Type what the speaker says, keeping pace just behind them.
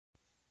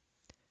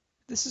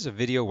This is a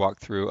video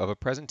walkthrough of a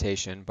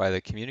presentation by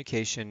the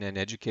Communication and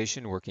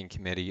Education Working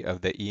Committee of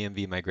the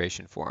EMV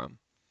Migration Forum,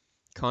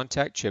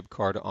 Contact Chip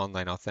Card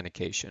Online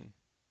Authentication.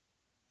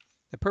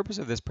 The purpose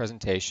of this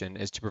presentation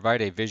is to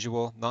provide a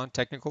visual,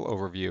 non-technical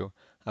overview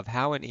of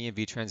how an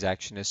EMV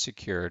transaction is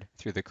secured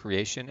through the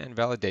creation and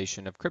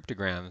validation of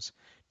cryptograms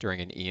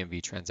during an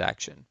EMV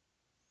transaction.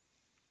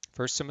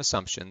 First, some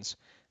assumptions.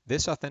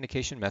 This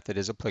authentication method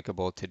is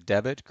applicable to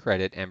debit,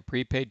 credit, and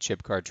prepaid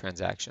chip card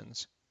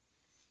transactions.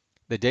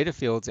 The data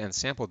fields and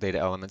sample data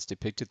elements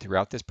depicted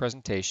throughout this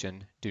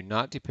presentation do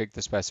not depict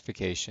the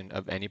specification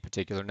of any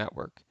particular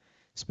network.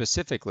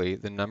 Specifically,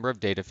 the number of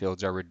data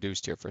fields are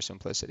reduced here for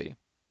simplicity.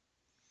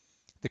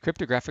 The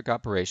cryptographic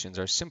operations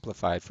are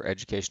simplified for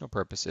educational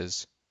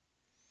purposes,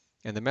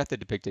 and the method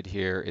depicted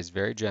here is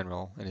very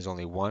general and is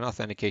only one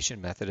authentication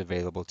method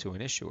available to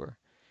an issuer.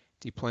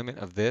 Deployment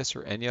of this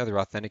or any other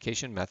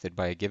authentication method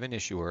by a given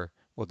issuer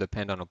will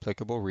depend on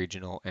applicable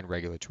regional and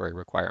regulatory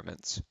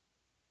requirements.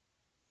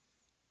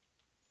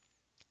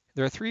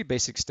 There are three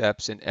basic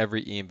steps in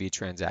every EMV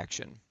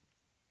transaction.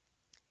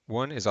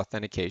 One is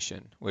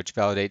authentication, which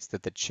validates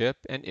that the chip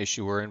and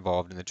issuer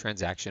involved in the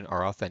transaction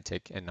are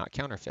authentic and not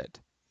counterfeit.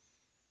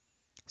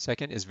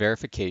 Second is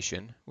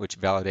verification, which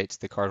validates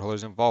the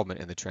cardholder's involvement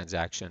in the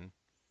transaction.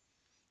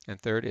 And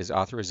third is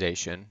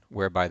authorization,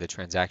 whereby the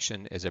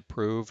transaction is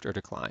approved or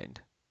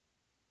declined.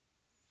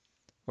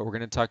 What we're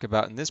going to talk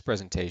about in this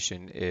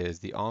presentation is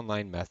the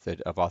online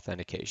method of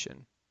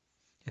authentication.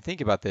 And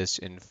think about this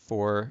in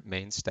four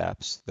main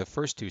steps. The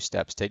first two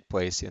steps take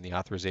place in the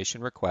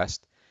authorization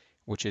request,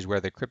 which is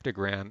where the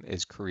cryptogram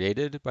is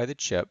created by the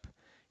chip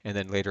and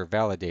then later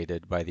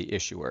validated by the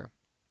issuer.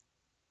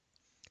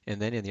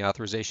 And then in the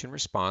authorization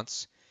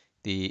response,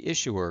 the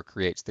issuer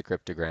creates the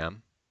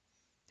cryptogram,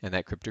 and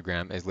that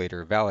cryptogram is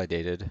later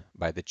validated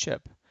by the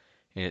chip.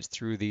 And it's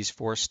through these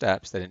four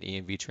steps that an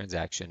EMV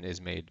transaction is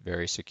made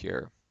very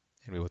secure.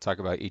 And we will talk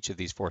about each of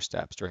these four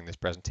steps during this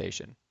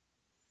presentation.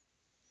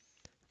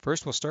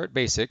 First, we'll start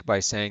basic by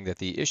saying that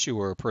the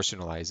issuer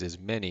personalizes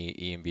many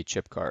EMV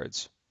chip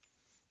cards.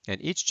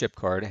 And each chip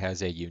card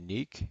has a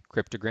unique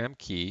cryptogram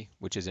key,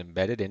 which is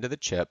embedded into the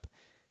chip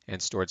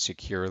and stored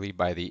securely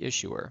by the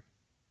issuer.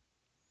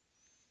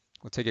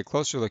 We'll take a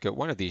closer look at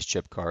one of these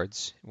chip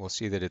cards. We'll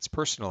see that it's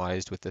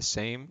personalized with the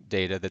same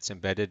data that's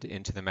embedded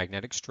into the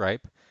magnetic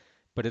stripe,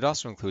 but it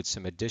also includes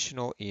some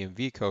additional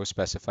EMV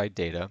co-specified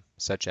data,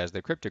 such as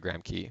the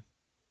cryptogram key.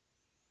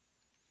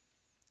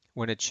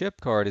 When a chip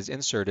card is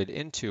inserted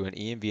into an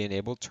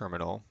EMV-enabled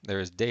terminal, there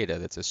is data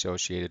that's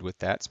associated with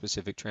that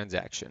specific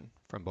transaction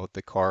from both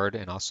the card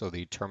and also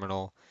the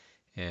terminal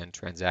and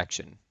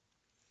transaction.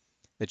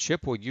 The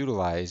chip will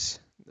utilize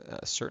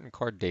certain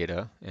card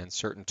data and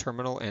certain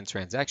terminal and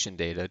transaction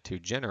data to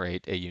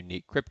generate a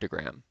unique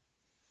cryptogram.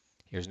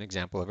 Here's an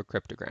example of a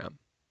cryptogram.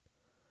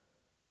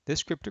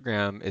 This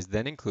cryptogram is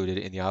then included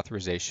in the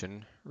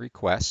authorization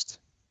request.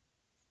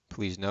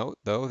 Please note,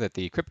 though, that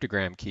the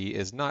cryptogram key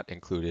is not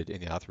included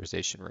in the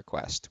authorization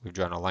request. We've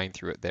drawn a line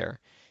through it there,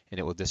 and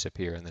it will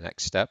disappear in the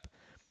next step.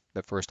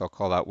 But first, I'll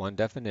call out one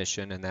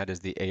definition, and that is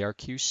the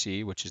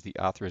ARQC, which is the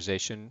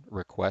authorization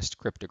request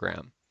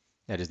cryptogram.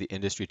 That is the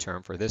industry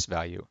term for this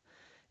value,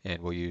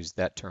 and we'll use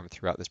that term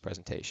throughout this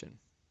presentation.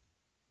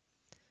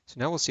 So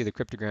now we'll see the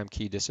cryptogram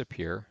key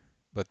disappear,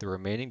 but the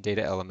remaining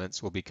data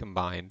elements will be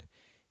combined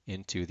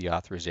into the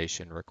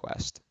authorization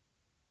request.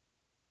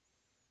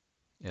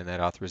 And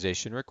that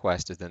authorization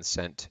request is then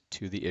sent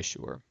to the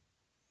issuer.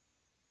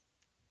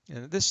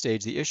 And at this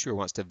stage, the issuer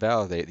wants to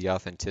validate the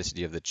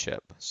authenticity of the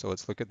chip. So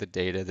let's look at the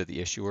data that the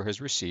issuer has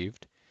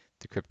received.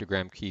 The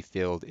cryptogram key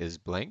field is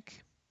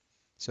blank.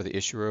 So the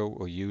issuer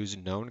will use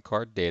known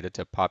card data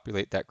to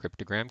populate that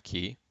cryptogram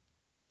key.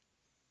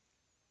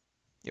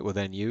 It will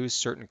then use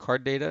certain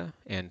card data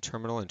and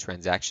terminal and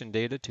transaction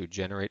data to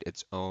generate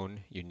its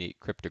own unique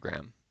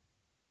cryptogram.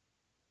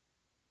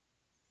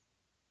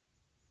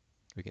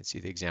 We can see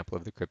the example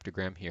of the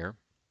cryptogram here.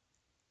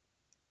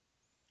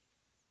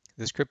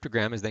 This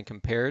cryptogram is then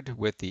compared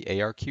with the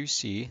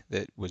ARQC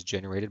that was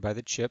generated by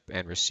the chip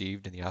and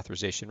received in the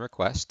authorization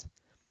request.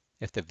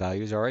 If the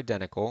values are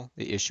identical,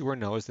 the issuer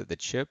knows that the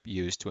chip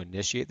used to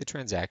initiate the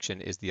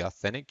transaction is the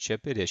authentic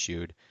chip it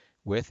issued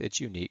with its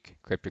unique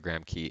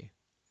cryptogram key.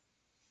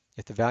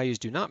 If the values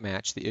do not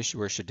match, the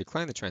issuer should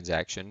decline the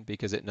transaction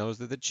because it knows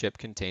that the chip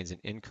contains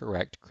an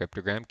incorrect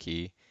cryptogram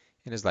key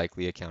and is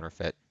likely a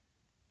counterfeit.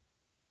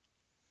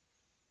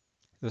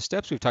 The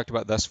steps we've talked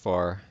about thus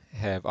far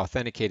have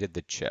authenticated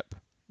the chip.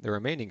 The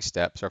remaining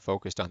steps are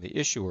focused on the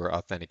issuer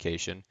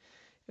authentication,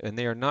 and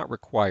they are not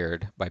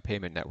required by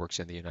payment networks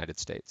in the United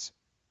States.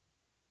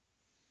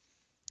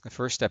 The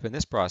first step in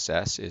this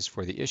process is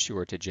for the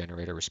issuer to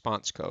generate a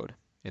response code.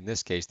 In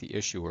this case, the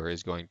issuer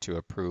is going to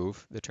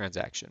approve the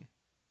transaction.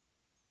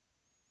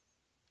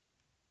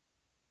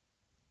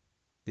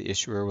 The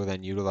issuer will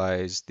then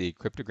utilize the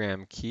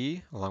cryptogram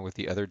key along with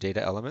the other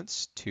data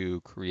elements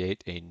to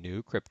create a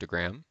new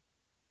cryptogram.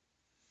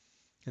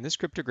 And this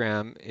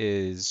cryptogram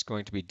is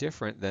going to be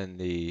different than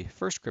the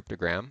first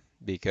cryptogram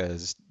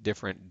because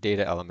different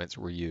data elements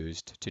were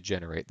used to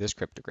generate this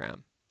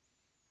cryptogram.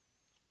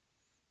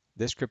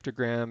 This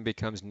cryptogram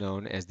becomes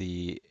known as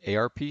the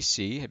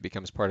ARPC. It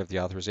becomes part of the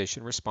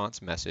authorization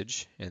response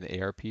message, and the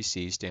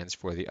ARPC stands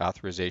for the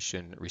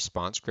authorization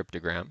response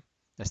cryptogram.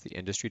 That's the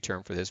industry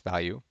term for this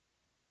value.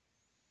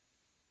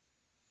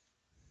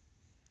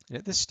 And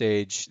at this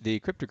stage, the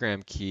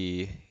cryptogram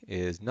key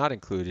is not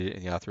included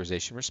in the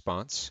authorization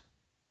response.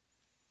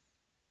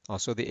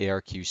 Also, the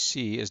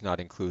ARQC is not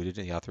included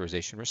in the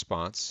authorization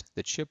response.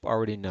 The chip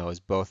already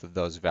knows both of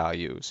those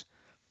values,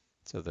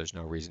 so there's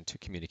no reason to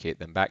communicate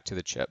them back to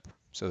the chip.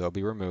 So they'll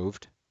be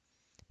removed,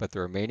 but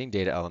the remaining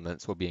data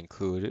elements will be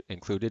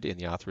included in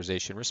the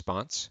authorization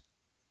response,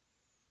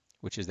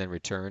 which is then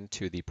returned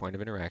to the point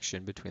of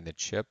interaction between the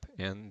chip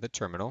and the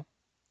terminal.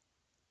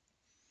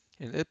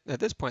 And at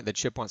this point, the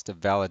chip wants to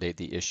validate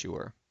the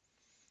issuer.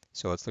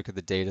 So let's look at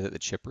the data that the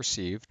chip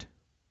received.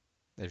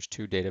 There's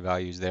two data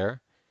values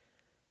there.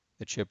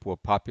 The chip will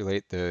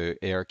populate the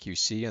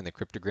ARQC and the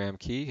cryptogram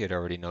key. It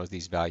already knows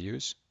these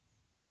values.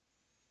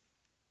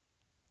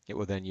 It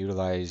will then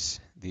utilize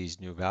these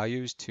new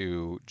values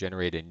to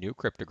generate a new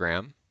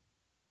cryptogram.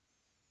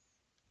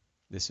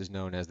 This is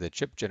known as the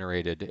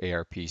chip-generated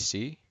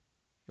ARPC.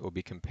 It will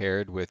be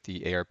compared with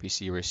the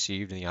ARPC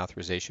received in the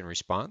authorization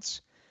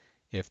response.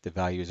 If the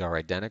values are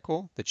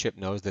identical, the chip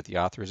knows that the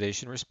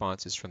authorization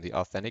response is from the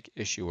authentic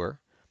issuer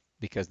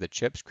because the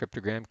chip's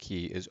cryptogram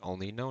key is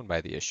only known by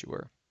the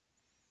issuer.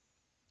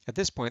 At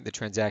this point, the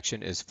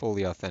transaction is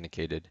fully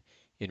authenticated.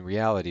 In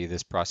reality,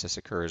 this process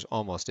occurs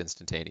almost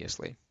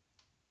instantaneously.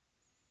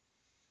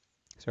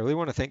 So I really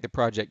want to thank the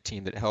project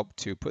team that helped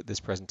to put this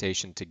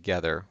presentation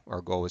together.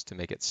 Our goal was to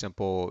make it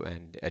simple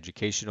and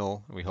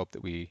educational, and we hope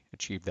that we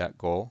achieved that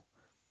goal.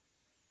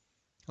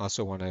 I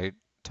also want to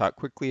talk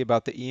quickly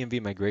about the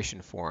EMV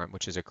Migration Forum,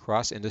 which is a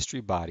cross-industry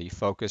body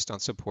focused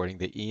on supporting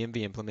the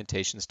EMV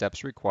implementation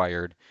steps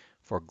required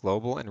for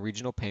global and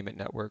regional payment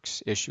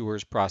networks,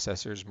 issuers,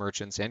 processors,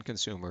 merchants, and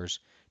consumers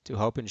to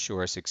help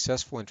ensure a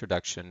successful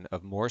introduction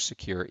of more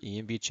secure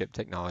EMV chip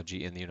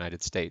technology in the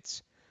United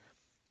States.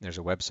 There's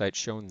a website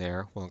shown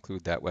there. We'll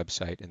include that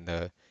website in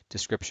the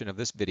description of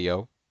this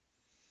video.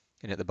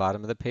 And at the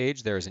bottom of the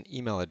page, there is an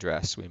email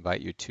address. We invite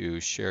you to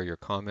share your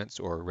comments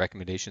or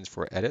recommendations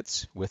for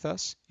edits with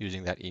us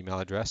using that email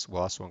address.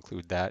 We'll also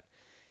include that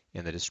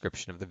in the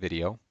description of the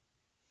video.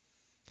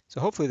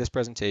 So hopefully this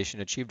presentation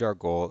achieved our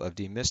goal of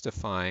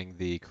demystifying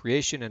the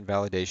creation and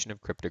validation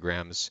of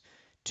cryptograms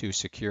to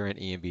secure an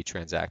EMV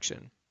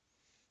transaction.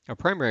 Our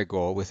primary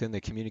goal within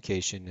the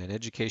Communication and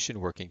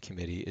Education Working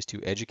Committee is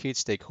to educate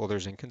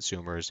stakeholders and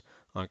consumers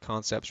on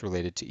concepts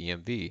related to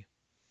EMV.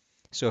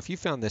 So if you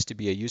found this to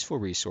be a useful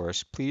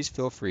resource, please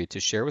feel free to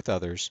share with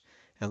others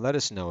and let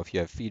us know if you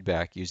have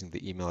feedback using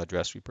the email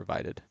address we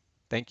provided.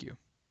 Thank you.